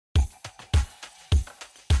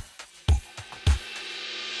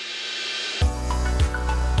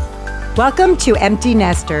Welcome to Empty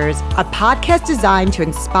Nesters, a podcast designed to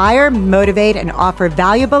inspire, motivate, and offer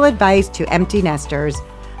valuable advice to empty nesters.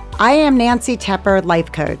 I am Nancy Tepper,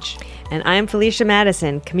 life coach. And I'm Felicia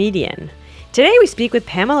Madison, comedian. Today we speak with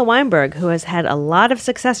Pamela Weinberg, who has had a lot of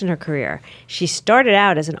success in her career. She started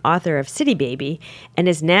out as an author of City Baby and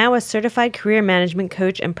is now a certified career management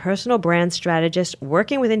coach and personal brand strategist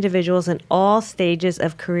working with individuals in all stages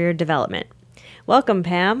of career development. Welcome,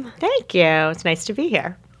 Pam. Thank you. It's nice to be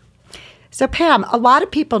here. So Pam, a lot of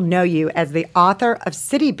people know you as the author of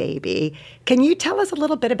City Baby. Can you tell us a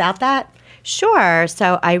little bit about that? Sure.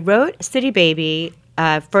 So I wrote City Baby,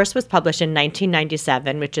 first was published in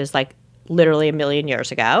 1997, which is like literally a million years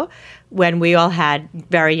ago, when we all had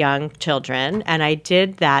very young children. And I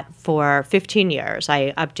did that for 15 years.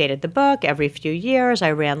 I updated the book every few years.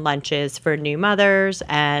 I ran lunches for new mothers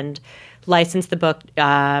and licensed the book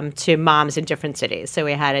to moms in different cities. So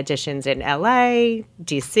we had editions in LA,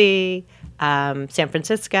 DC, San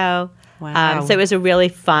Francisco. Wow. So it was a really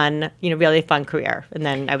fun career. And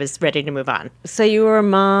then I was ready to move on. So you were a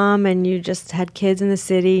mom and you just had kids in the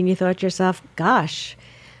city and you thought to yourself, gosh,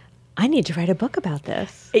 I need to write a book about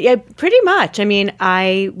this. Yeah, pretty much. I mean,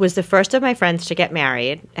 I was the first of my friends to get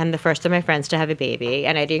married and the first of my friends to have a baby.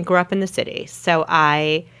 And I didn't grow up in the city. So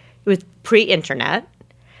it was pre-internet.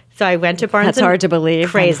 So I went to Barnes. That's hard to believe.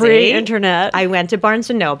 Crazy. Pre-internet. I went to Barnes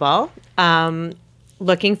 & Noble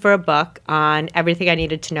looking for a book on everything I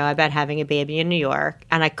needed to know about having a baby in New York,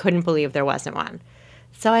 and I couldn't believe there wasn't one.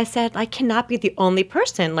 So I said, I cannot be the only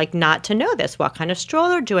person not to know this. What kind of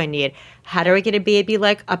stroller do I need? How do I get a baby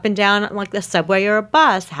up and down the subway or a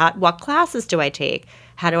bus? What classes do I take?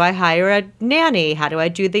 How do I hire a nanny? How do I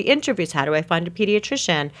do the interviews? How do I find a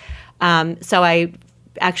pediatrician? So I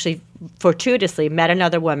actually fortuitously met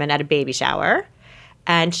another woman at a baby shower,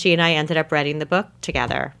 and she and I ended up writing the book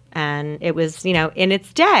together. And it was, in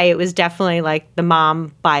its day, it was definitely like the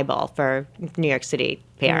mom Bible for New York City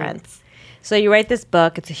parents. So you write this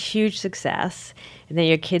book, it's a huge success, and then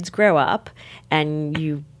your kids grow up and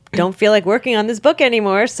you don't feel like working on this book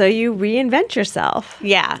anymore, so you reinvent yourself.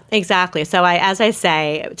 Yeah, exactly. So as I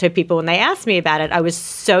say to people when they ask me about it, I was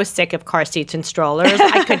so sick of car seats and strollers.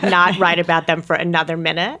 I could not write about them for another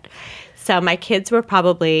minute. So my kids were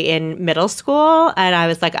probably in middle school, and I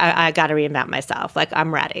was like, I got to reinvent myself.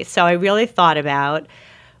 I'm ready. So I really thought about,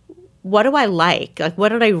 what do I like? What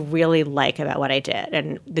did I really like about what I did?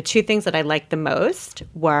 And the two things that I liked the most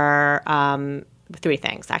were three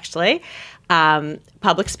things, actually.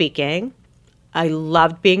 Public speaking. I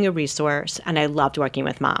loved being a resource, and I loved working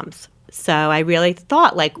with moms. So I really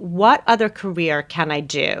thought, what other career can I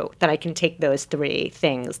do that I can take those three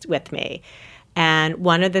things with me? And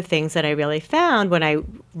one of the things that I really found when I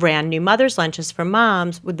ran new mothers' lunches for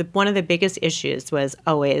moms, one of the biggest issues was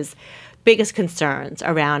always biggest concerns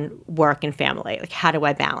around work and family. How do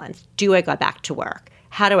I balance? Do I go back to work?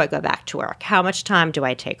 How do I go back to work? How much time do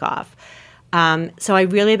I take off? So I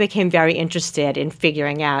really became very interested in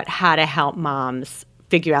figuring out how to help moms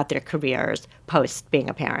figure out their careers post being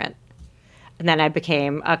a parent. And then I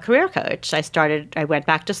became a career coach. I went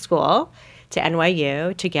back to school to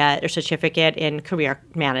NYU to get a certificate in career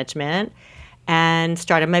management and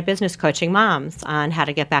started my business coaching moms on how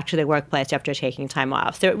to get back to the workplace after taking time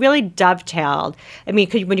off. So it really dovetailed. I mean,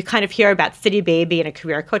 when you kind of hear about City Baby and a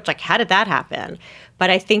career coach, how did that happen? But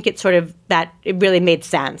I think it really made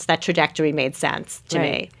sense. That trajectory made sense to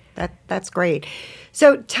me. That's great.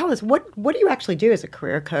 So tell us, what do you actually do as a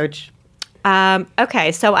career coach?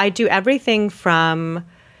 Okay, so I do everything from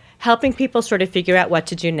helping people sort of figure out what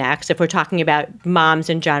to do next. If we're talking about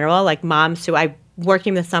moms in general, moms who I'm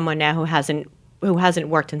working with someone now who hasn't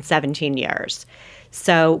worked in 17 years.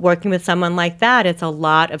 So working with someone like that, it's a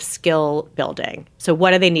lot of skill building. So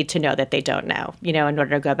what do they need to know that they don't know, in order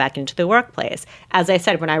to go back into the workplace? As I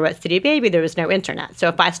said, when I wrote City Baby, there was no internet. So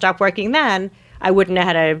if I stopped working then, I wouldn't know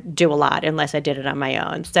how to do a lot unless I did it on my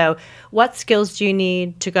own. So what skills do you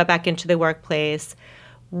need to go back into the workplace?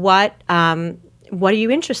 What are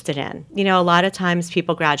you interested in? A lot of times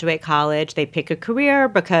people graduate college, they pick a career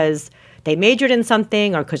because they majored in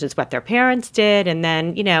something or because it's what their parents did. And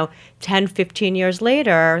then, 10, 15 years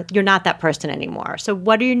later, you're not that person anymore. So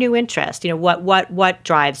what are your new interests? What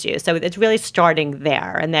drives you? So it's really starting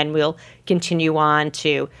there. And then we'll continue on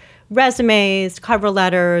to resumes, cover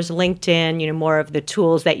letters, LinkedIn, more of the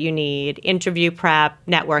tools that you need, interview prep,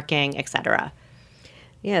 networking, et cetera.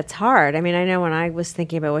 Yeah, it's hard. I mean, I know when I was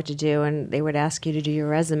thinking about what to do and they would ask you to do your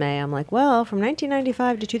resume, I'm like, well, from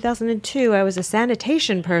 1995 to 2002, I was a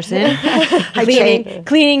sanitation person,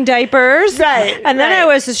 cleaning diapers. Right, And then I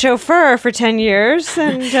was a chauffeur for 10 years.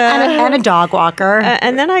 And a dog walker.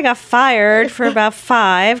 And then I got fired for about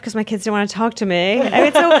 5 because my kids didn't want to talk to me. I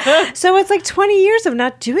mean, so it's like 20 years of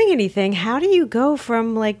not doing anything. How do you go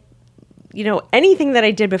from like, anything that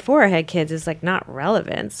I did before I had kids is like not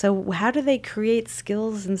relevant. So how do they create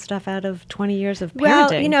skills and stuff out of 20 years of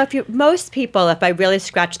parenting? Well, most people, if I really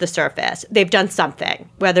scratch the surface, they've done something,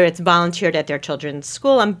 whether it's volunteered at their children's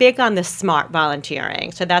school. I'm big on the smart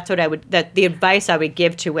volunteering. So that's what the advice I would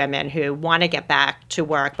give to women who want to get back to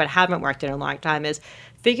work but haven't worked in a long time is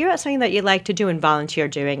figure out something that you like to do and volunteer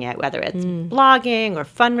doing it, whether it's blogging or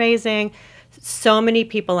fundraising. So many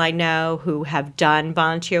people I know who have done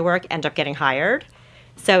volunteer work end up getting hired.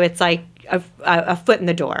 So it's like a foot in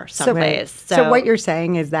the door someplace. So what you're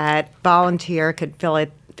saying is that volunteer could fill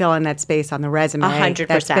in that space on the resume 100%.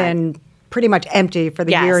 that's been pretty much empty for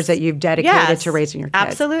the years that you've dedicated to raising your kids.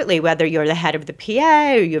 Absolutely. Whether you're the head of the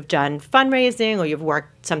PA or you've done fundraising or you've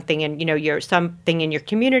worked something in, you're something in your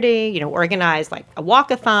community, organized like a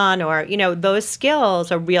walkathon or, those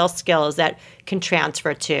skills are real skills that can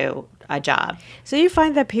transfer to a job. So you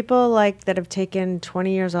find that people like that have taken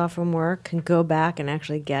 20 years off from work can go back and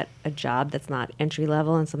actually get a job that's not entry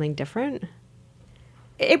level and something different?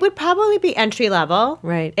 It would probably be entry level,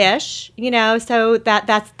 right? Ish, So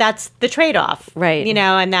that's the trade off, right?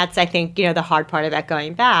 And that's I think the hard part about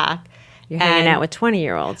going back. You're hanging out with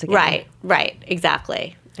 20-year-olds again, right,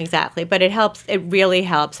 exactly. But it helps. It really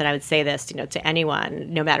helps, and I would say this, to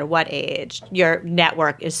anyone, no matter what age, your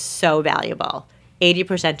network is so valuable.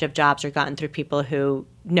 80% of jobs are gotten through people who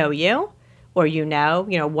know you or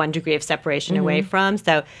 1 degree of separation away from.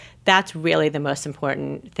 So that's really the most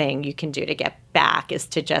important thing you can do to get back is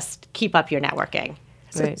to just keep up your networking.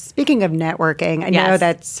 So speaking of networking, I know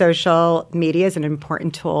that social media is an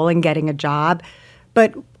important tool in getting a job,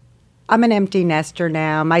 but I'm an empty nester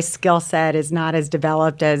now. My skill set is not as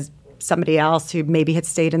developed as somebody else who maybe had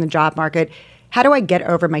stayed in the job market. How do I get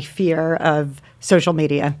over my fear of social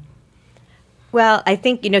media? Well, I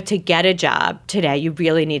think, to get a job today, you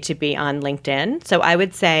really need to be on LinkedIn. So I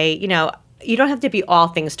would say, you don't have to be all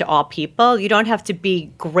things to all people. You don't have to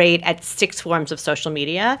be great at 6 forms of social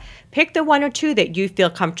media. Pick the 1 or 2 that you feel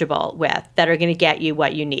comfortable with that are going to get you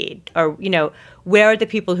what you need. Or, where are the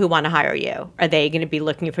people who want to hire you? Are they going to be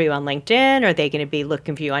looking for you on LinkedIn? Are they going to be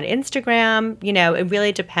looking for you on Instagram? It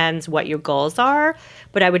really depends what your goals are.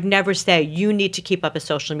 But I would never say you need to keep up a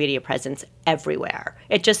social media presence everywhere.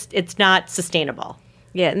 It's not sustainable.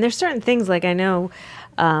 Yeah, and there's certain things like I know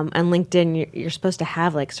on LinkedIn you're supposed to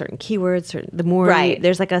have like certain keywords. The more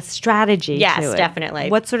there's like a strategy. Yes, to it. Definitely.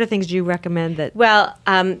 What sort of things do you recommend that? Well,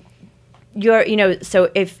 so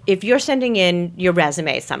if you're sending in your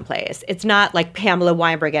resume someplace, it's not like Pamela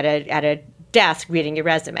Weinberg at a desk reading your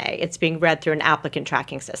resume. It's being read through an applicant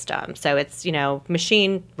tracking system. So it's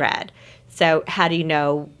machine read. So how do you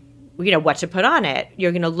know what to put on it?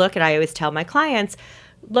 You're going to look at. I always tell my clients,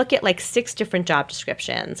 look at like 6 different job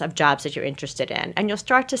descriptions of jobs that you're interested in, and you'll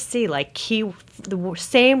start to see like the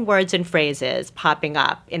same words and phrases popping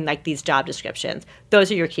up in like these job descriptions.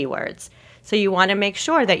 Those are your keywords. So you want to make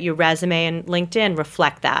sure that your resume and LinkedIn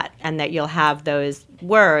reflect that, and that you'll have those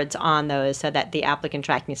words on those so that the applicant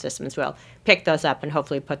tracking systems will pick those up and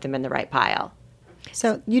hopefully put them in the right pile.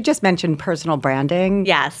 So you just mentioned personal branding.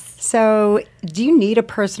 Yes. So do you need a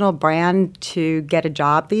personal brand to get a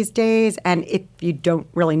job these days? And if you don't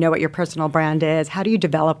really know what your personal brand is, how do you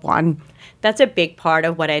develop one? That's a big part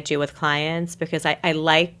of what I do with clients because I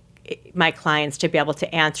like my clients to be able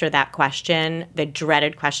to answer that question, the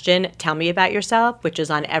dreaded question, tell me about yourself, which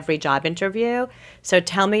is on every job interview. So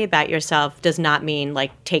tell me about yourself does not mean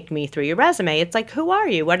like take me through your resume. It's like, who are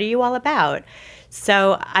you? What are you all about?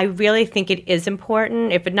 So I really think it is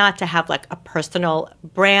important, if not to have like a personal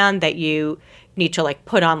brand that you need to like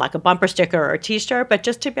put on like a bumper sticker or a t-shirt, but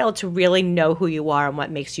just to be able to really know who you are and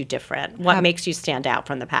what makes you different, what makes you stand out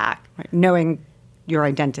from the pack. Right. Knowing your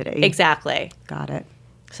identity. Exactly. Got it.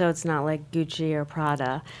 So it's not like Gucci or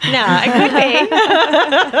Prada. No, it could be.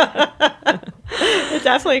 It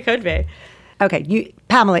definitely could be. Okay,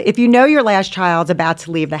 Pamela, if you know your last child's about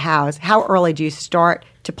to leave the house, how early do you start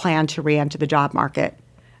to plan to re-enter the job market?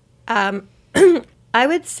 I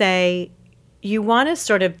would say you want to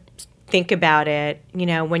sort of think about it,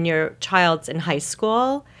 when your child's in high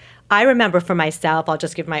school. I remember for myself, I'll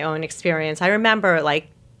just give my own experience. I remember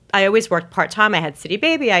I always worked part-time. I had City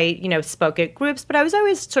Baby. I, spoke at groups, but I was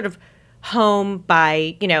always sort of home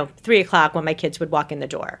by, 3 o'clock when my kids would walk in the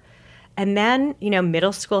door. And then,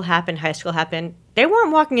 middle school happened, high school happened. They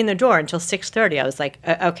weren't walking in the door until 6:30. I was like,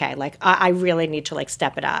 okay, like I really need to like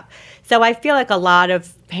step it up. So I feel like a lot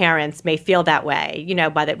of parents may feel that way,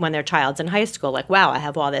 when their child's in high school, like, wow, I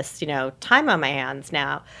have all this, time on my hands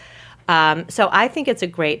now. So I think it's a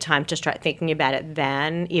great time to start thinking about it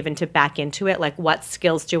then, even to back into it. Like, what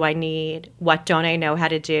skills do I need? What don't I know how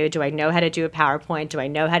to do? Do I know how to do a PowerPoint? Do I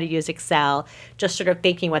know how to use Excel? Just sort of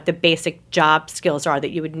thinking what the basic job skills are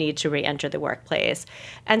that you would need to re-enter the workplace.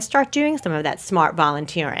 And start doing some of that smart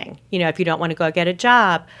volunteering. If you don't want to go get a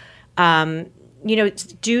job,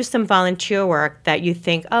 do some volunteer work that you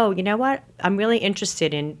think, oh, you know what? I'm really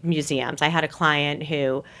interested in museums. I had a client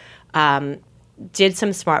who did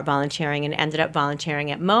some smart volunteering and ended up volunteering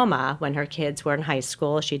at MoMA when her kids were in high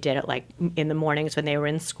school. She did it like in the mornings when they were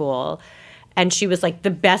in school. And she was like the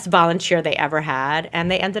best volunteer they ever had. And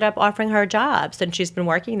they ended up offering her jobs. And she's been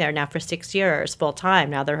working there now for 6 years full time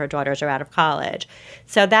now that her daughters are out of college.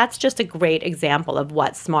 So that's just a great example of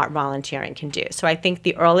what smart volunteering can do. So I think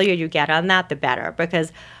the earlier you get on that, the better.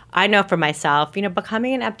 Because I know for myself,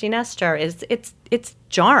 becoming an empty nester it's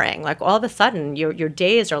jarring. Like all of a sudden your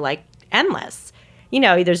days are like endless.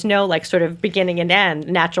 There's no like sort of beginning and end,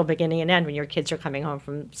 natural beginning and end when your kids are coming home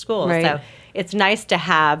from school. Right. So it's nice to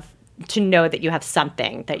know that you have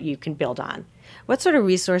something that you can build on. What sort of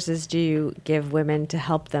resources do you give women to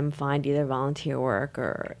help them find either volunteer work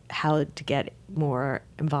or how to get more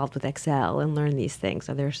involved with Excel and learn these things?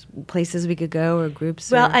 Are there places we could go or groups?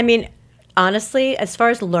 Well, I mean, honestly, as far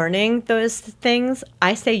as learning those things,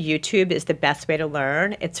 I say YouTube is the best way to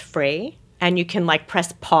learn. It's free. And you can like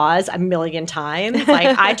press pause a million times.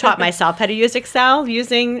 Like I taught myself how to use Excel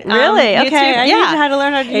using really YouTube. Okay. I need how to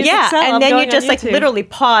learn how to use Excel. And then you just like literally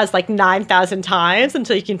pause like 9,000 times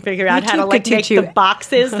until you can figure out how to like make the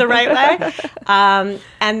boxes the right way.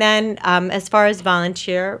 And then as far as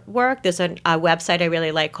volunteer work, there's a website I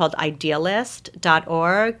really like called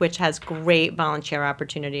idealist.org, which has great volunteer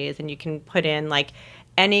opportunities, and you can put in like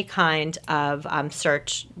any kind of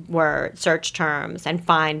search terms and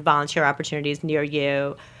find volunteer opportunities near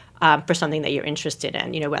you for something that you're interested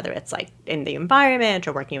in, whether it's like in the environment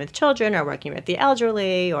or working with children or working with the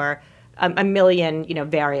elderly or a million,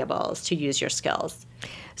 variables to use your skills.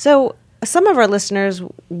 So some of our listeners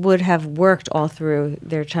would have worked all through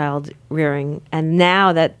their child rearing, and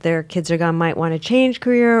now that their kids are gone might want to change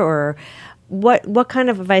career, or what kind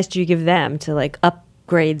of advice do you give them to like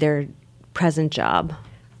upgrade their present job?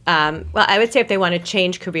 Well, I would say if they want to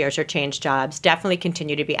change careers or change jobs, definitely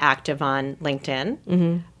continue to be active on LinkedIn.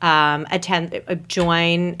 Mm-hmm.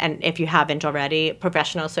 Join, and if you haven't already,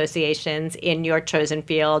 professional associations in your chosen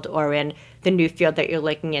field or in the new field that you're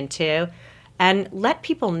looking into, and let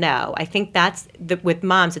people know. I think that's with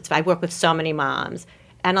moms. I work with so many moms,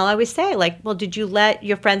 and I'll always say, like, well, did you let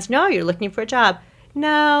your friends know you're looking for a job?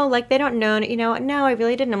 No, like they don't know, no, I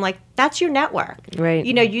really didn't. I'm like, that's your network. Right.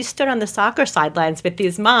 You stood on the soccer sidelines with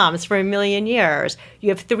these moms for a million years. You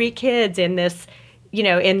have 3 kids in this,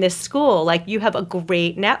 in this school. Like you have a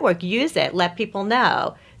great network. Use it. Let people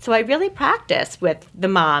know. So I really practice with the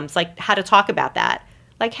moms, like how to talk about that.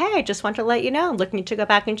 Like, hey, I just want to let you know I'm looking to go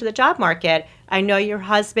back into the job market. I know your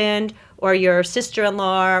husband or your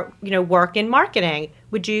sister-in-law, work in marketing.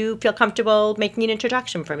 Would you feel comfortable making an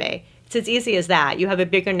introduction for me? It's as easy as that. You have a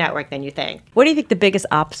bigger network than you think. What do you think the biggest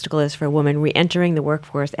obstacle is for a woman re-entering the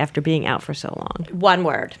workforce after being out for so long? One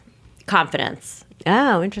word: confidence.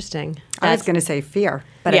 Oh, interesting. I was going to say fear,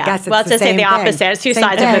 but I guess it's the same thing. Opposite. It's two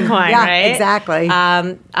sides of the coin, yeah, right? Exactly.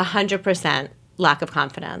 100% lack of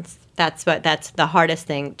confidence. That's the hardest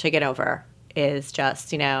thing to get over. Is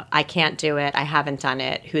just, I can't do it. I haven't done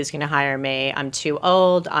it. Who's going to hire me? I'm too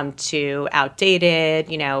old. I'm too outdated.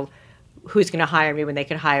 Who's going to hire me when they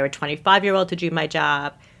could hire a 25-year-old to do my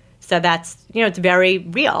job? So that's, it's very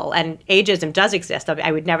real. And ageism does exist.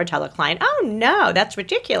 I would never tell a client, oh, no, that's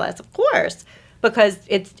ridiculous. Of course, because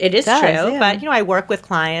it is true. Yeah. But, I work with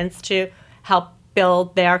clients to help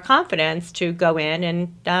build their confidence to go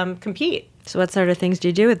in and compete. So what sort of things do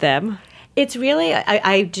you do with them? It's really,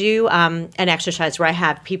 I do an exercise where I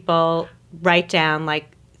have people write down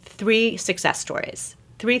like 3 success stories.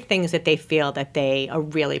 3 things that they feel that they are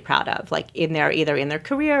really proud of, like either in their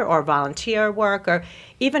career or volunteer work, or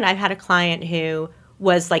even I've had a client who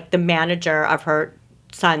was like the manager of her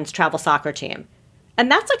son's travel soccer team.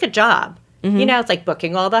 And that's like a job. Mm-hmm. It's like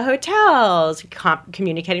booking all the hotels,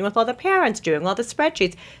 communicating with all the parents, doing all the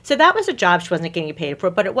spreadsheets. So that was a job she wasn't getting paid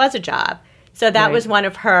for, but it was a job. So that was one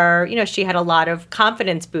of her, she had a lot of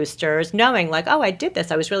confidence boosters knowing like, oh, I did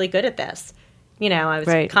this. I was really good at this. I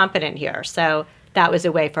was competent here. So that was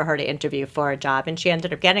a way for her to interview for a job, and she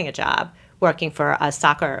ended up getting a job working for a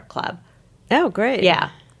soccer club. Oh, great. Yeah.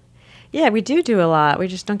 Yeah, we do a lot. We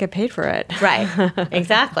just don't get paid for it. Right.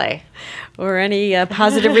 Exactly. Or any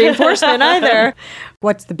positive reinforcement either.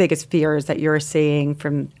 What's the biggest fears that you're seeing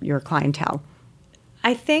from your clientele?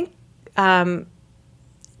 I think the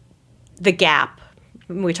gap.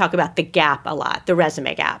 We talk about the gap a lot, the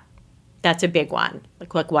resume gap. That's a big one.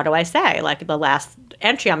 Like what do I say? Like the last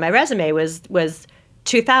entry on my resume was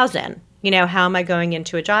 2000. How am I going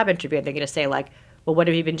into a job interview? They're going to say like, well, what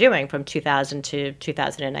have you been doing from 2000 to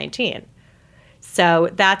 2019?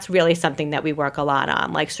 So that's really something that we work a lot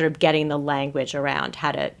on, like sort of getting the language around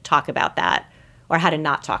how to talk about that or how to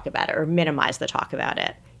not talk about it or minimize the talk about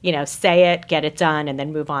it. Say it, get it done, and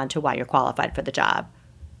then move on to why you're qualified for the job.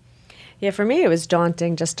 Yeah, for me, it was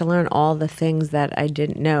daunting just to learn all the things that I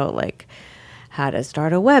didn't know, like how to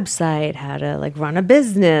start a website, how to like run a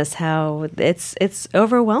business, how it's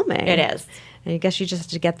overwhelming. It is. And I guess you just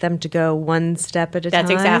have to get them to go one step at a time.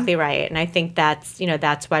 That's exactly right. And I think that's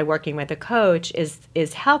why working with a coach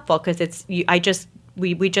is helpful because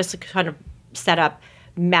we just kind of set up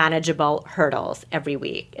manageable hurdles every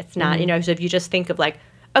week. It's not, so if you just think of like,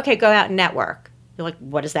 okay, go out and network. You're like,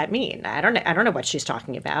 what does that mean? I don't know what she's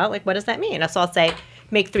talking about. Like, what does that mean? So I'll say,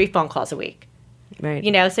 make 3 phone calls a week. Right.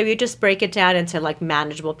 So you just break it down into like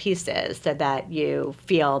manageable pieces so that you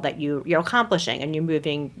feel that you're accomplishing and you're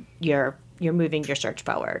moving your search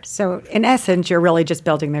forward. So in essence, you're really just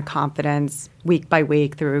building their confidence week by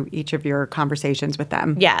week through each of your conversations with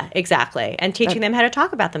them. Yeah, exactly. And teaching them how to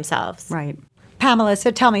talk about themselves. Right. Pamela,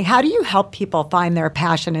 so tell me, how do you help people find their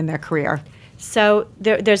passion in their career? So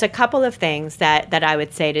there's a couple of things that I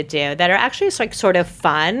would say to do that are actually like sort of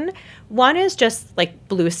fun. One is just like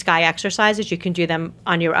blue sky exercises. You can do them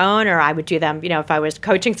on your own, or I would do them, if I was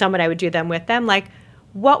coaching someone, I would do them with them. Like,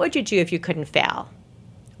 what would you do if you couldn't fail?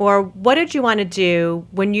 Or what did you want to do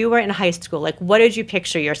when you were in high school? Like, what did you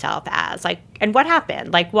picture yourself as? Like, and what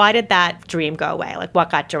happened? Like, why did that dream go away? Like,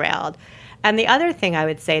 what got derailed? And the other thing I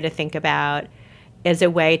would say to think about is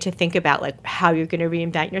a way to think about like how you're going to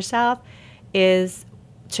reinvent yourself is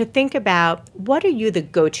to think about what are you the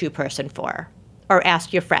go-to person for? Or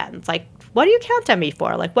ask your friends, like, what do you count on me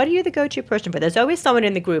for? Like, what are you the go-to person for? There's always someone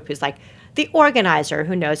in the group who's like the organizer,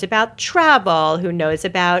 who knows about travel, who knows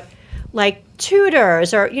about like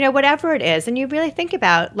tutors or, whatever it is. And you really think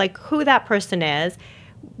about like who that person is,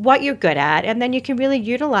 what you're good at, and then you can really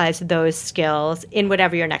utilize those skills in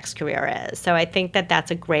whatever your next career is. So I think that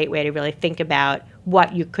that's a great way to really think about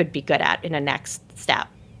what you could be good at in a next step.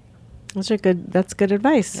 That's good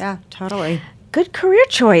advice. Yeah, totally. Good career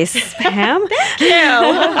choice, Pam. Thank you.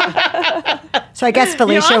 So I guess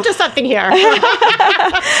Felicia, You're onto something here. Well,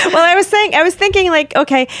 I was thinking like,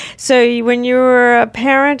 okay, so when you were a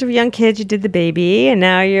parent of young kids, you did the baby, and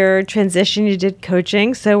now you're transitioned, you did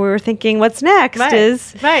coaching. So we were thinking, what's next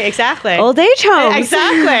Right, exactly. Old age homes.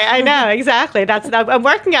 Exactly. I know, exactly. I'm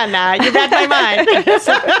working on that. You read my mind.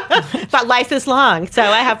 But life is long, so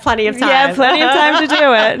I have plenty of time. Yeah, plenty of time to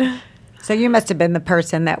do it. so you must have been the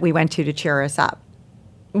person that we went to cheer us up.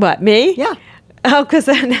 What, me? Yeah. Oh, because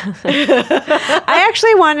I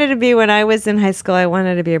actually wanted to be, when I was in high school, I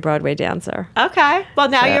wanted to be a Broadway dancer. Okay. Well,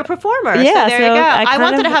 now you're a performer. Yeah, so there you go. I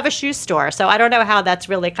wanted of to have a shoe store, so I don't know how that's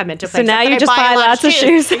really come into play. So now you just buy lots of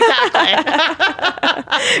shoes. Exactly.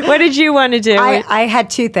 What did you want to do? I had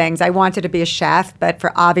 2 things. I wanted to be a chef, but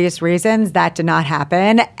for obvious reasons, that did not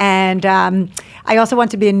happen. And I also want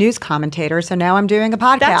to be a news commentator, so now I'm doing a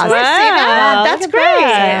podcast. That's great.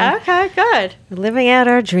 That. Okay, good. Living out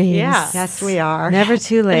our dreams. Yeah. Yes, we are. Never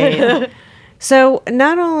too late. So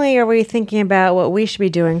not only are we thinking about what we should be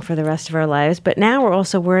doing for the rest of our lives, but now we're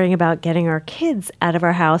also worrying about getting our kids out of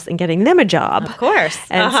our house and getting them a job. Of course.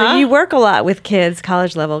 And so you work a lot with kids,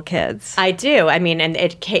 college-level kids. I do. I mean, and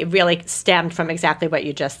it really stemmed from exactly what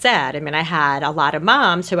you just said. I mean, I had a lot of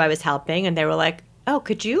moms who I was helping, and they were like, oh,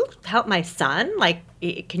 could you help my son? Like,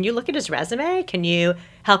 can you look at his resume? Can you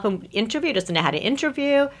help him interview? Doesn't know how to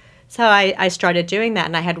interview. So I started doing that,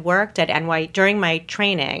 and I had worked at NYU during my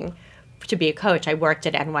training to be a coach. I worked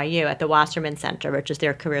at NYU at the Wasserman Center, which is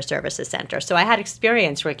their career services center. So I had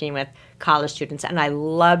experience working with college students, and I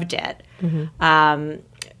loved it. Mm-hmm.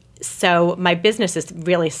 So my business is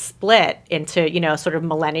really split into, sort of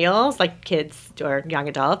millennials, like kids or young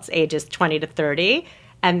adults, ages 20 to 30.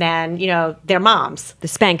 And then, their moms. The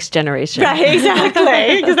Spanx generation.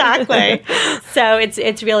 Right, exactly. So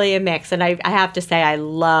it's really a mix. And I have to say I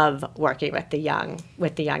love working with the young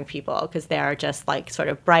people because they're just like sort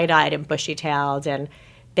of bright-eyed and bushy-tailed, and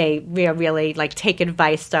they really like take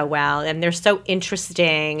advice so well, and they're so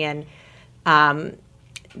interesting, and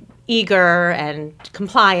eager and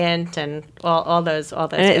compliant and all those.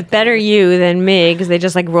 And it's better you than me because they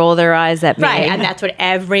just like roll their eyes at me. Right, and that's what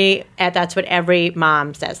every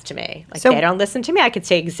mom says to me. Like, they don't listen to me. I could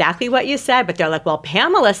say exactly what you said, but they're like, well,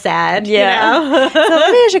 Pamela said. Yeah. You know? So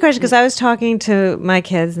let me ask you a question, because I was talking to my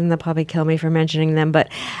kids, and they'll probably kill me for mentioning them, but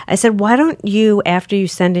I said, why don't you, after you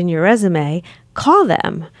send in your resume, call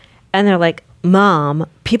them? And they're like, Mom,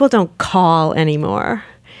 people don't call anymore.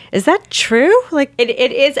 Is that true? Like it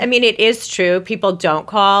is. I mean, it is true. People don't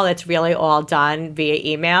call. It's really all done via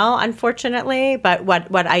email, unfortunately. But what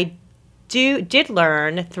I did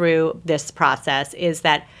learn through this process is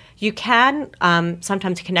that you can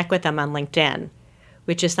sometimes connect with them on LinkedIn,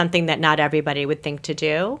 which is something that not everybody would think to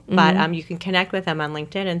do. Mm-hmm. But you can connect with them on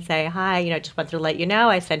LinkedIn and say, hi, just wanted to let you know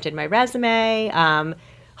I sent in my resume.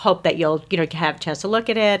 Hope that you'll have a chance to look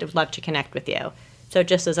at it. I'd love to connect with you. So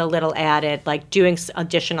just as a little added, like doing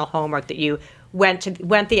additional homework that you went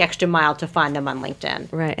the extra mile to find them on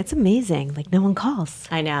LinkedIn. Right. It's amazing. Like, no one calls.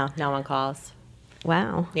 I know. No one calls.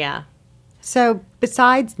 Wow. Yeah. So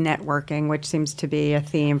besides networking, which seems to be a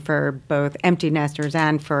theme for both empty nesters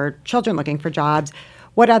and for children looking for jobs,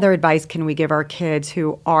 what other advice can we give our kids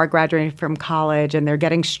who are graduating from college and they're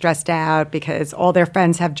getting stressed out because all their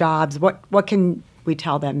friends have jobs? What can we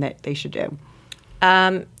tell them that they should do?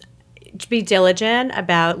 To be diligent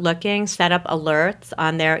about looking, set up alerts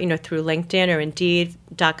on their, through LinkedIn or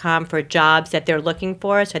Indeed.com for jobs that they're looking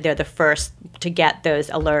for, so they're the first to get those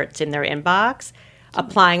alerts in their inbox.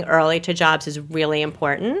 Applying early to jobs is really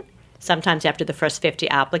important. Sometimes after the first 50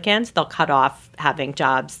 applicants, they'll cut off having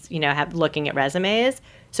jobs, looking at resumes.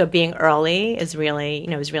 So being early is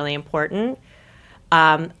really important.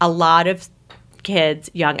 A lot of kids,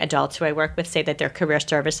 young adults who I work with, say that their career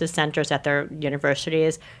services centers at their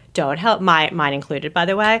universities don't help, mine included, by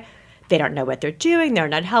the way. They don't know what they're doing. They're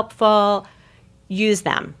not helpful. Use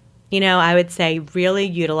them. I would say really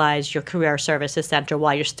utilize your career services center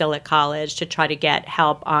while you're still at college to try to get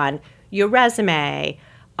help on your resume.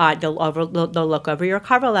 They'll look over your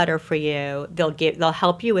cover letter for you. They'll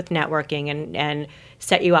help you with networking and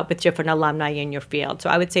set you up with different alumni in your field. So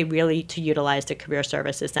I would say really to utilize the career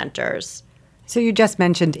services centers. So you just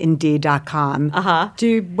mentioned Indeed.com. Uh-huh.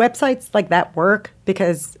 Do websites like that work?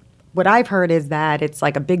 Because what I've heard is that it's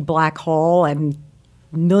like a big black hole and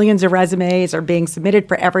millions of resumes are being submitted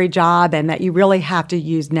for every job and that you really have to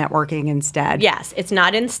use networking instead. Yes, it's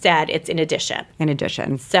not instead, it's in addition. In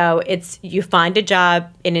addition. So you find a job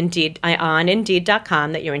in Indeed on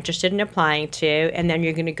Indeed.com that you're interested in applying to, and then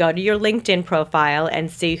you're going to go to your LinkedIn profile and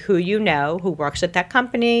see who you know who works at that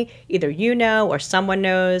company, either you know or someone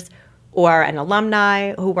knows, or an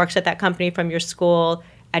alumni who works at that company from your school,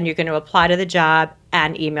 and you're going to apply to the job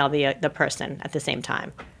and email the person at the same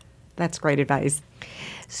time. That's great advice.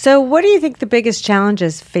 So what do you think the biggest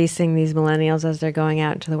challenges facing these millennials as they're going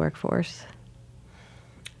out into the workforce?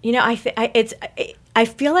 I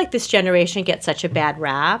feel like this generation gets such a bad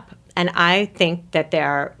rap, and I think that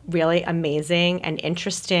they're really amazing and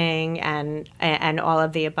interesting and all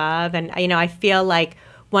of the above. And I feel like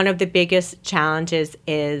one of the biggest challenges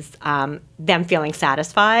is them feeling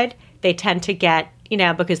satisfied. They tend to get,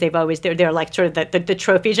 because they're like sort of the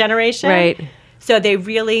trophy generation. Right. So they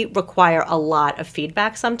really require a lot of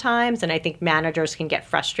feedback sometimes, and I think managers can get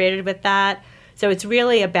frustrated with that. So it's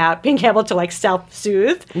really about being able to like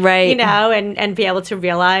self-soothe, right? And be able to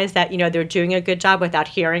realize that, they're doing a good job without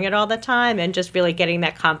hearing it all the time, and just really getting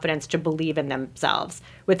that confidence to believe in themselves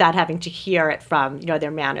without having to hear it from, their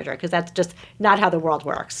manager, because that's just not how the world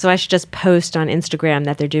works. So I should just post on Instagram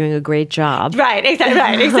that they're doing a great job. Right,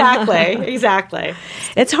 exactly.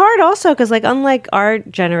 It's hard also because, like, unlike our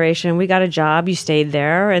generation, we got a job, you stayed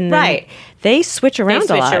there, and then they switch around a lot.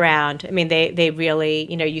 They switch around. I mean, they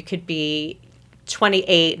really, you could be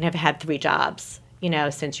 28 and have had 3 jobs,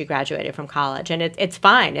 since you graduated from college. And it's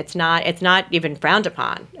fine. It's not even frowned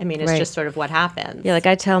upon. I mean, it's just sort of what happens. Yeah, like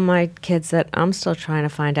I tell my kids that I'm still trying to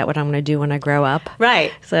find out what I'm going to do when I grow up.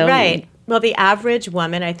 Right. So, right. Well, the average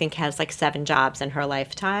woman, I think, has like 7 jobs in her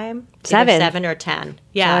lifetime. 7? 7 or 10.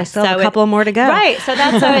 Yeah. So I still have a couple more to go. Right. So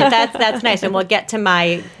that's nice. And we'll get to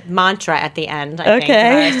my mantra at the end, I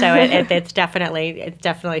think. So it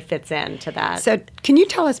definitely fits into that. So can you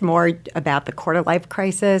tell us more about the quarter life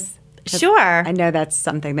crisis? Sure. I know that's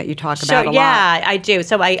something that you talk about a lot. Yeah, I do.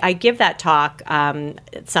 So I give that talk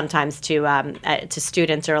sometimes to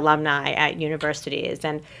students or alumni at universities,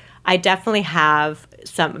 and I definitely have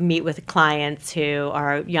meet with clients who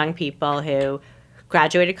are young people who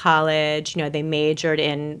graduated college. They majored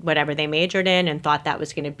in whatever they majored in and thought that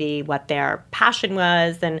was going to be what their passion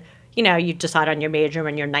was. And you decide on your major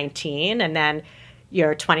when you're 19, and then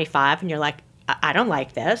you're 25, and you're like, I don't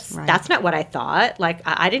like this. Right. That's not what I thought. Like,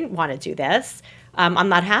 I didn't want to do this. I'm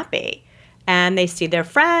not happy. And they see their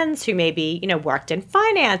friends who maybe, worked in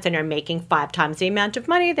finance and are making 5 times the amount of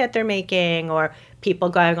money that they're making, or people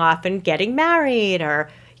going off and getting married, or,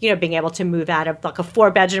 being able to move out of like a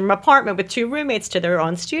 4-bedroom apartment with 2 roommates to their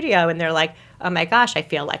own studio. And they're like, oh my gosh, I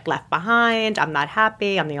feel like left behind. I'm not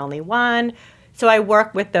happy. I'm the only one. So I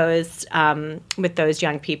work with those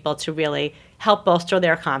young people to really help bolster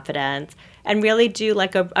their confidence and really do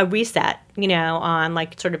like a reset, on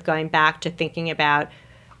like sort of going back to thinking about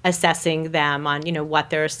assessing them on, what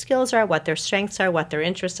their skills are, what their strengths are, what their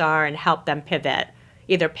interests are, and help them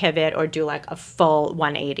either pivot or do like a full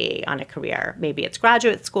 180 on a career. Maybe it's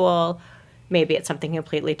graduate school, maybe it's something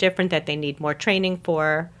completely different that they need more training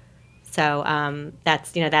for. So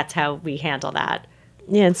that's how we handle that.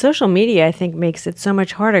 Yeah, and social media, I think, makes it so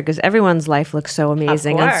much harder because everyone's life looks so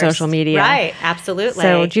amazing on social media. Right, absolutely.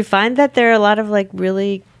 So do you find that there are a lot of like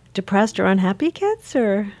really depressed or unhappy kids,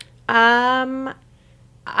 or?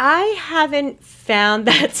 I haven't found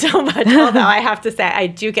that so much, although I have to say I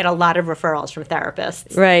do get a lot of referrals from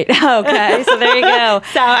therapists. Right. Okay. So there you go.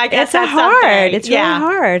 So I guess it's that's hard. something. It's really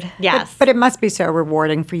hard. Yes. But it must be so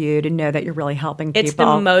rewarding for you to know that you're really helping people. It's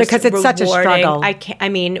the most because it's rewarding. Such a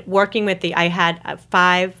struggle. Working with I had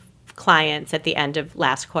 5 clients at the end of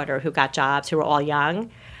last quarter who got jobs who were all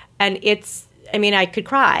young, and I could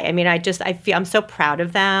cry. I'm so proud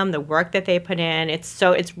of them, the work that they put in.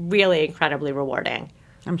 It's really incredibly rewarding.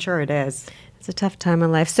 I'm sure it is. It's a tough time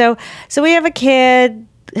in life. So we have a kid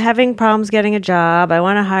having problems getting a job. I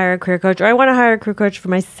want to hire a career coach, or I want to hire a career coach for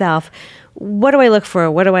myself. What do I look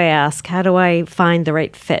for? What do I ask? How do I find the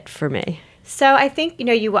right fit for me? So I think,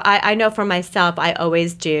 I know for myself, I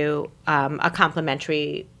always do a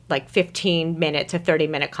complimentary like 15-minute to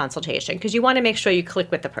 30-minute consultation because you want to make sure you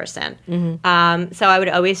click with the person. Mm-hmm. So I would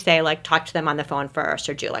always say, like, talk to them on the phone first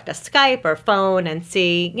or do like a Skype or phone and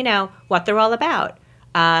see, what they're all about.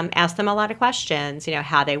 Ask them a lot of questions,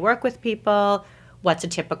 how they work with people, what's a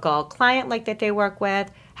typical client like that they work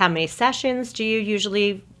with, how many sessions do you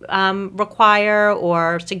usually require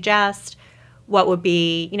or suggest, what would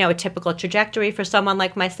be, a typical trajectory for someone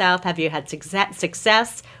like myself, have you had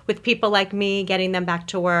success with people like me, getting them back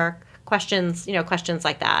to work, questions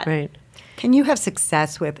like that. Right. Can you have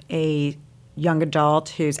success with a young adult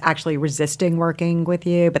who's actually resisting working with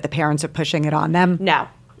you, but the parents are pushing it on them? No.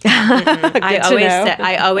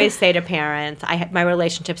 I always say to parents, I have my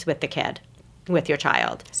relationships with the kid, with your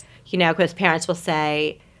child, because parents will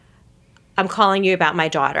say, I'm calling you about my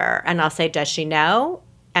daughter. And I'll say, does she know?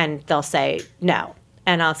 And they'll say, no.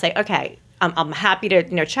 And I'll say, okay, I'm happy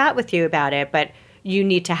to chat with you about it, but you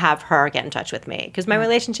need to have her get in touch with me. Because my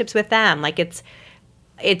relationships with them, like it's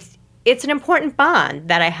an important bond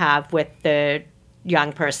that I have with the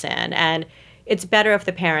young person. And it's better if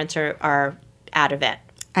the parents are out of it.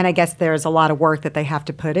 And I guess there's a lot of work that they have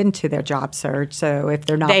to put into their job search. So if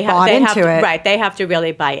they're not bought into it, right? They have to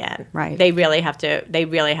really buy in. Right. They really have to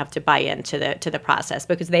buy into the process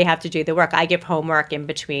because they have to do the work. I give homework in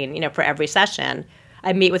between, for every session.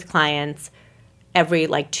 I meet with clients every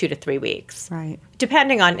 2 to 3 weeks. Right.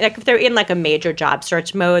 Depending on if they're in a major job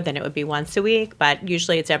search mode, then it would be once a week. But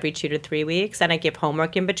usually it's every 2 to 3 weeks, and I give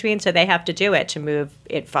homework in between, so they have to do it to move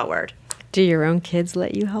it forward. Do your own kids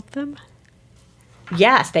let you help them?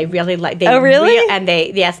 Yes, they really like. Oh, really?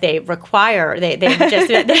 They require. They just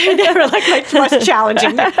they're like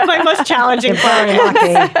my most challenging clients.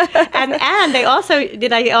 And they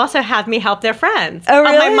also have me help their friends. Oh,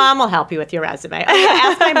 really? My mom will help you with your resume.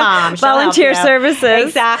 Ask my mom. Volunteer services.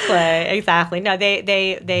 Exactly. No,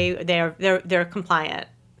 they're compliant.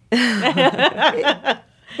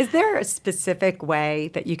 Is there a specific way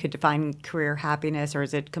that you could define career happiness, or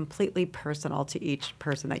is it completely personal to each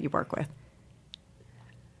person that you work with?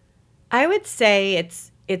 I would say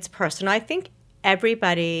it's personal. I think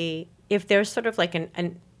everybody, if there's sort of like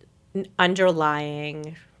an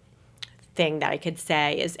underlying thing that I could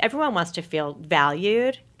say, is everyone wants to feel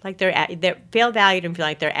valued, like they feel valued and feel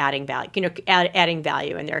like they're adding value, adding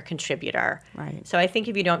value, and they're a contributor. Right. So I think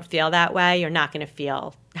if you don't feel that way, you're not going to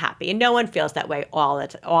feel happy, and no one feels that way all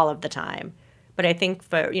of the time. But I think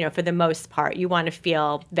for the most part, you want to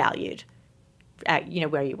feel valued at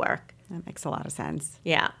where you work. That makes a lot of sense.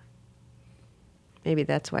 Yeah. Maybe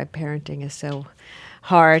that's why parenting is so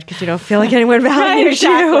hard, because you don't feel like anyone values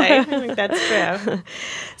you. I think that's true.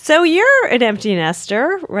 So you're an empty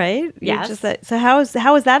nester, right? Yes. So how was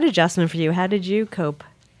that adjustment for you? How did you cope?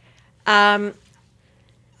 I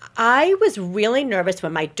was really nervous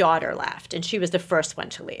when my daughter left, and she was the first one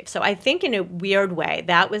to leave. So I think in a weird way,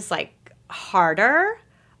 that was harder.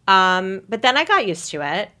 But then I got used to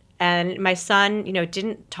it. And my son,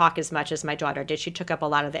 didn't talk as much as my daughter did. She took up a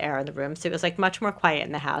lot of the air in the room. So it was like much more quiet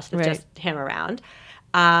in the house with just him around.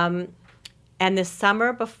 And the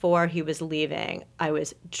summer before he was leaving, I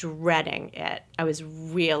was dreading it. I was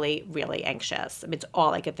really, really anxious. I mean, it's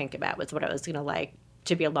all I could think about was what it was going to like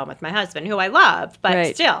to be alone with my husband, who I love,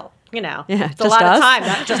 but still, it's a lot of time,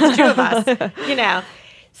 not just the two of us,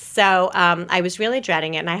 So I was really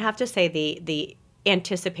dreading it. And I have to say the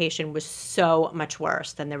anticipation was so much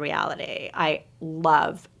worse than the reality. I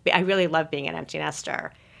really love being an empty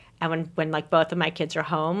nester. And when like both of my kids are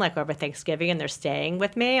home, like over Thanksgiving, and they're staying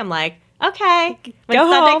with me, I'm like, okay. When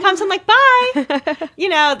Sunday comes, I'm like, bye.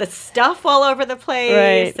 The stuff all over the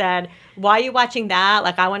place. And why are you watching that?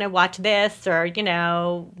 Like, I want to watch this, or,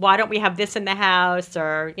 why don't we have this in the house?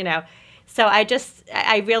 Or, so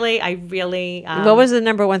I really. What was the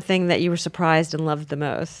number one thing that you were surprised and loved the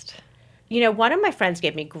most? One of my friends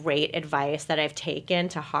gave me great advice that I've taken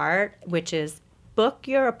to heart, which is book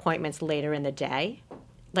your appointments later in the day.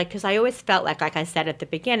 Like, because I always felt like I said at the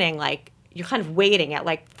beginning, like, you're kind of waiting at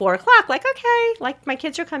like 4 o'clock, like, okay, like my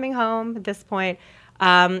kids are coming home at this point.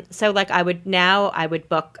 So like I would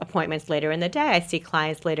book appointments later in the day. I see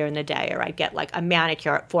clients later in the day, or I'd get like a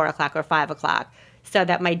manicure at 4 o'clock or 5 o'clock so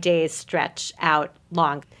that my days stretch out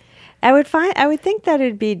long. I would think that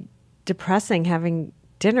it'd be depressing having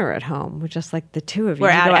dinner at home with just like the two of you.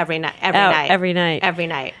 We're out every night. Every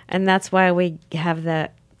night. And that's why we have the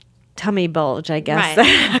tummy bulge, I guess.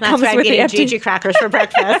 Right. That's why I'm eating Gigi crackers for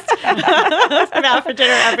breakfast. I'm out for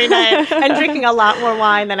dinner every night and drinking a lot more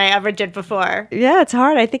wine than I ever did before. Yeah, it's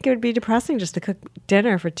hard. I think it would be depressing just to cook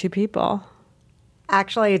dinner for 2 people.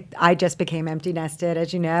 Actually, I just became empty nested,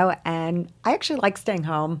 as you know, and I actually like staying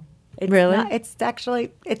home. Really?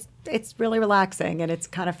 It's really relaxing, and it's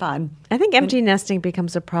kind of fun. I think empty nesting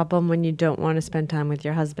becomes a problem when you don't want to spend time with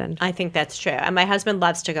your husband. I think that's true. And my husband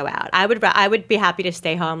loves to go out. I would be happy to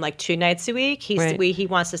stay home like 2 nights a week. He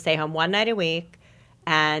wants to stay home 1 night a week,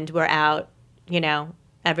 and we're out,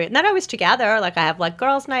 not always together. Like I have like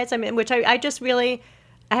girls' nights. I mean, which I just really,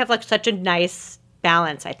 I have like such a nice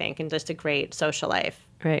balance, I think, and just a great social life.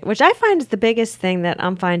 Right, which I find is the biggest thing that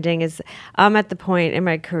I'm finding is I'm at the point in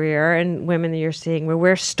my career, and women that you're seeing, where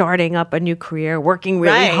we're starting up a new career, working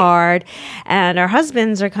really hard, and our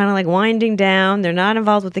husbands are kind of like winding down. They're not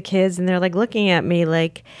involved with the kids, and they're like looking at me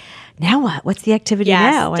like, now what? What's the activity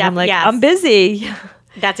now? And I'm like, I'm busy.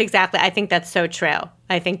 That's exactly. I think that's so true.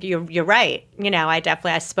 I think you're right.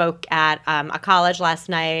 I spoke at a college last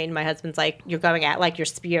night, and my husband's like, "You're going at like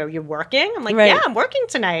you're working." I'm like, "Yeah, I'm working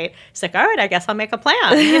tonight." He's like, "All right, I guess I'll make a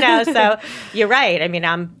plan." So you're right. I mean,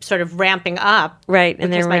 I'm sort of ramping up, right?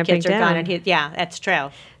 And because they're my ramping kids down. are gone, and that's true.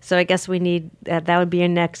 So I guess we need that would be your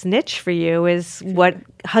next niche for you, is what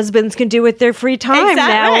husbands can do with their free time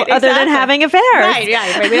other than having affairs. Right.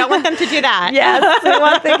 We don't want them to do that. Yes, we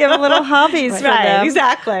want to give them little hobbies for them.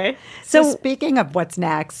 Exactly. So speaking of what's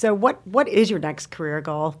next, so what is your next career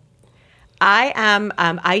goal?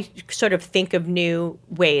 I sort of think of new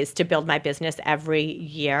ways to build my business every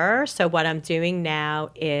year. So what I'm doing now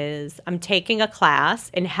is I'm taking a class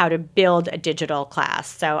in how to build a digital class.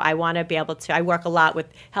 So I want to be able to, I work a lot with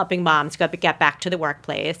helping moms get back to the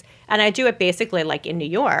workplace. And I do it basically like in New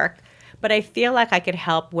York, but I feel like I could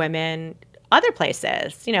help women other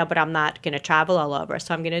places, but I'm not going to travel all over.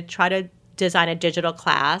 So I'm going to try to design a digital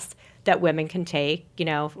class that women can take,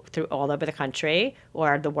 through all over the country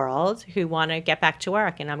or the world who want to get back to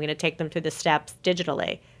work. And I'm going to take them through the steps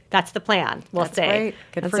digitally. That's the plan. We'll see. Great.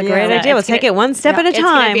 That's a great idea. We'll take it one step at a time. It's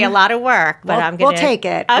going to be a lot of work, but we'll take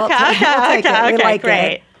it. Okay, we'll take it. We like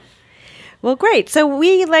great. It. Well, great. So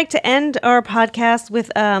we like to end our podcast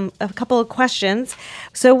with a couple of questions.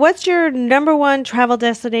 So what's your number one travel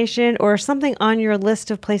destination or something on your list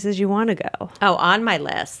of places you want to go? Oh, on my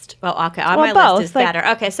list. Well, okay. My list is better.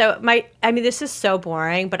 Okay. So this is so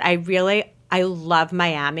boring, but I love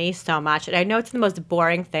Miami so much. And I know it's the most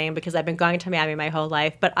boring thing because I've been going to Miami my whole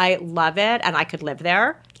life, but I love it and I could live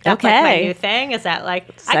there. That's like my new thing. Is that like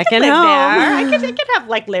I could live home. there? I could have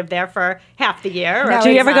like lived there for half the year. Do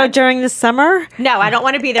you ever go during the summer? No, I don't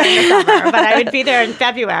want to be there in the summer, but I would be there in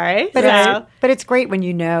February. But it's great when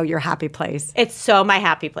you know your happy place. It's so my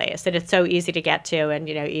happy place, and it's so easy to get to, and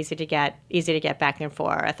easy to get back and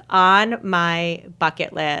forth. On my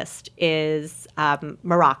bucket list is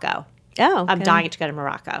Morocco. Oh, okay. I'm dying to go to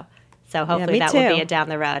Morocco. So hopefully that will be a down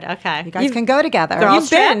the road. Okay. You guys can go together. You've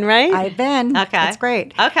been, right? I've been. Okay. That's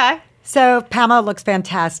great. Okay. So Pamela looks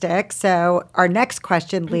fantastic. So our next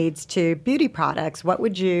question leads to beauty products. What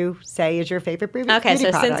would you say is your favorite beauty product? Okay,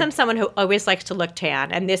 so since I'm someone who always likes to look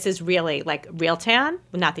tan, and this is really like real tan,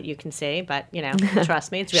 not that you can see, but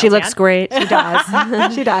trust me, it's real She tan. looks great. She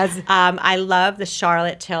does. She does. I love the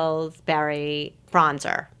Charlotte Tilbury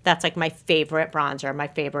bronzer. That's like my favorite bronzer, my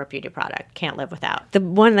favorite beauty product. Can't live without. The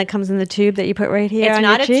one that comes in the tube that you put right here It's on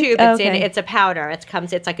not your a cheek? tube. Oh, It's a powder.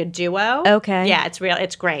 It's like a duo. Okay. Yeah, it's real.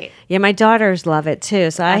 It's great. Yeah, my daughters love it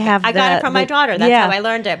too. So I got it from my daughter. That's how I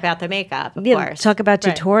learned about the makeup, of course. Talk about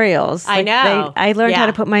tutorials. I know. I learned how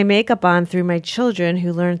to put my makeup on through my children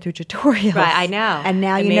who learned through tutorials. Right, I know. And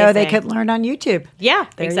now you know they could learn on YouTube. Yeah,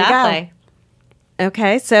 There exactly. you go.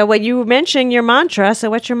 Okay, so what you mentioned your mantra.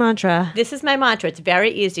 So what's your mantra? This is my mantra. It's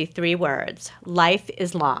very easy. 3 words. Life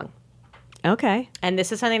is long. Okay. And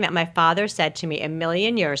this is something that my father said to me a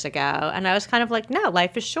million years ago. And I was kind of like, no,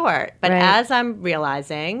 life is short. But as I'm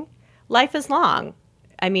realizing, life is long.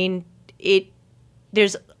 I mean,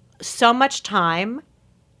 there's so much time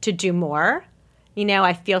to do more.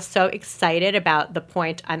 I feel so excited about the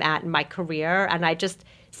point I'm at in my career. And I just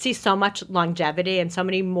see so much longevity and so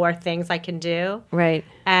many more things I can do. Right.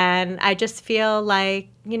 And I just feel like,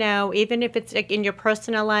 even if it's like in your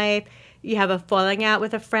personal life, you have a falling out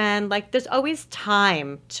with a friend, like there's always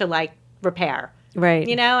time to like repair. Right.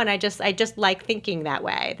 And I just like thinking that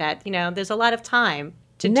way, that, there's a lot of time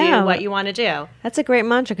to do what you want to do. That's a great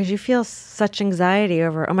mantra because you feel such anxiety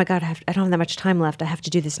over, oh my God, I don't have that much time left. I have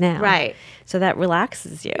to do this now. Right. So that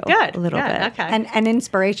relaxes you a little bit. Okay. And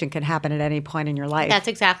inspiration can happen at any point in your life. That's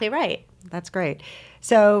exactly right. That's great.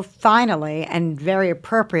 So finally, and very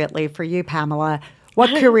appropriately for you, Pamela,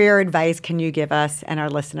 what career advice can you give us and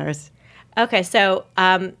our listeners? Okay, so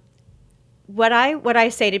what I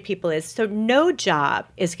say to people is, so no job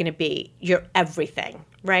is going to be your everything,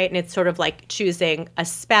 right? And it's sort of like choosing a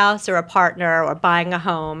spouse or a partner or buying a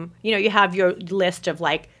home. You have your list of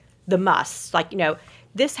like the musts, like,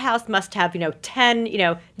 this house must have,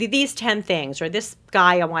 10, these 10 things, or this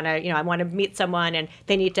guy I want to meet someone and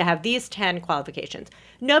they need to have these 10 qualifications.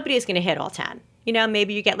 Nobody's going to hit all 10.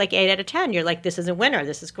 Maybe you get like 8 out of 10. You're like, this is a winner.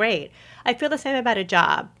 This is great. I feel the same about a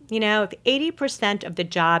job. If 80% of the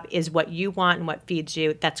job is what you want and what feeds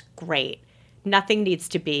you, that's great. Nothing needs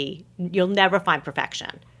to be, you'll never find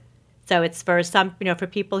perfection. So it's for some, for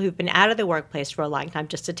people who've been out of the workplace for a long time,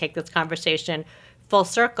 just to take this conversation full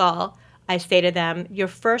circle, I say to them, your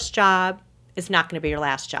first job is not going to be your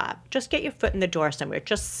last job. Just get your foot in the door somewhere.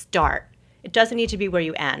 Just start. It doesn't need to be where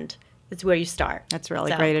you end. It's where you start. That's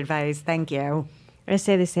really great advice. Thank you. I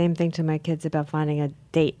say the same thing to my kids about finding a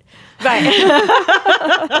date. Right.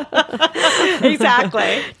 Exactly.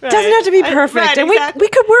 Right. Doesn't have to be perfect. Right, and exactly. we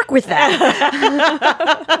could work with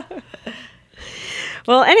that.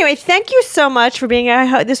 Well, anyway, thank you so much for being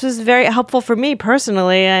here. This was very helpful for me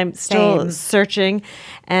personally. I'm still searching.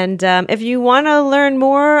 And if you want to learn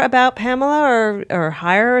more about Pamela or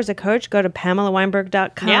hire her as a coach, go to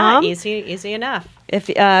PamelaWeinberg.com. Yeah, easy enough. If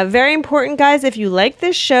very important, guys, if you like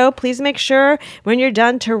this show, please make sure when you're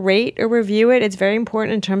done to rate or review it. It's very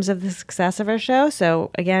important in terms of the success of our show. So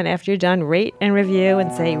again, after you're done, rate and review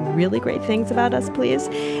and say really great things about us, please.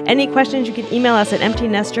 Any questions, you can email us at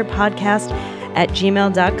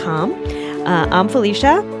emptynesterpodcast@gmail.com. I'm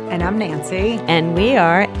Felicia. And I'm Nancy. And we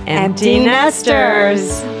are Empty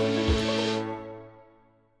Nesters.